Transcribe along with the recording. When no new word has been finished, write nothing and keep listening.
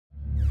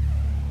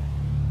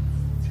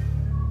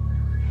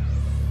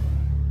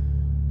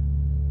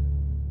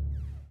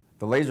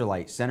The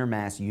LaserLyte Center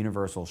Mass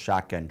Universal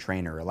Shotgun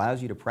Trainer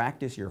allows you to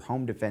practice your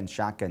home defense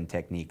shotgun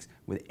techniques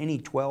with any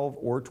 12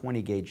 or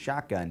 20 gauge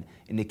shotgun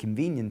in the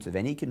convenience of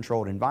any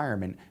controlled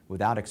environment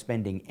without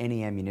expending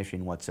any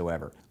ammunition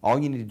whatsoever. All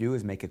you need to do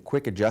is make a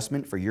quick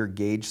adjustment for your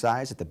gauge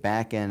size at the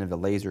back end of the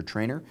laser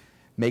trainer.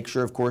 Make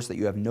sure, of course, that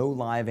you have no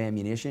live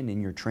ammunition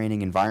in your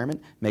training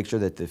environment. Make sure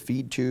that the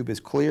feed tube is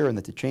clear and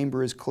that the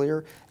chamber is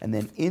clear, and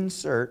then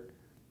insert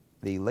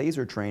the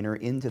laser trainer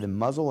into the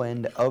muzzle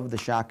end of the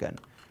shotgun.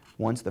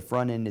 Once the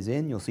front end is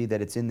in, you'll see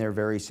that it's in there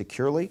very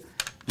securely.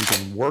 You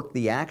can work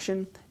the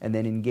action and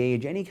then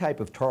engage any type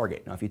of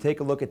target. Now, if you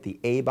take a look at the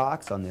A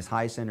box on this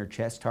high center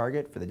chest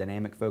target for the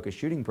dynamic focus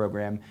shooting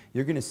program,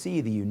 you're going to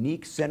see the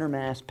unique center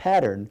mass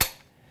pattern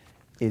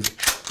is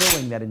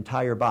filling that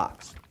entire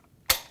box.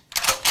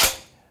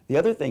 The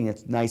other thing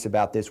that's nice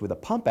about this with a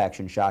pump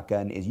action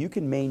shotgun is you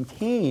can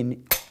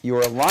maintain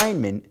your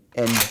alignment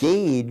and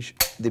gauge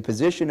the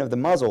position of the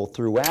muzzle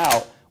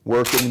throughout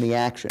working the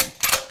action,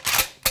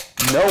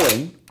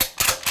 knowing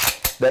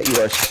that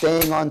you are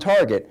staying on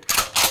target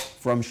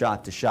from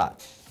shot to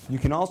shot. You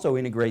can also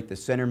integrate the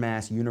Center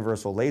Mass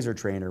Universal Laser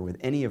Trainer with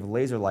any of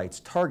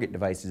LaserLyte's target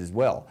devices as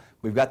well.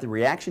 We've got the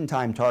reaction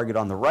time target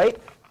on the right,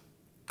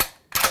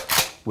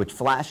 which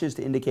flashes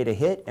to indicate a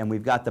hit, and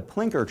we've got the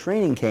plinker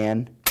training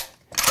can,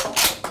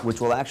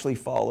 which will actually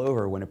fall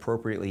over when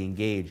appropriately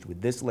engaged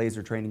with this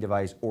laser training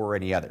device or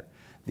any other.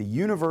 The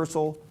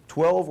Universal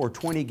 12 or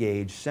 20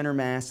 gauge center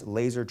mass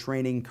laser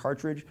training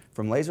cartridge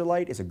from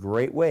LaserLyte is a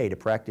great way to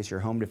practice your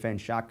home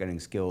defense shotgunning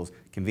skills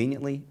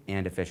conveniently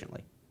and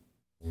efficiently.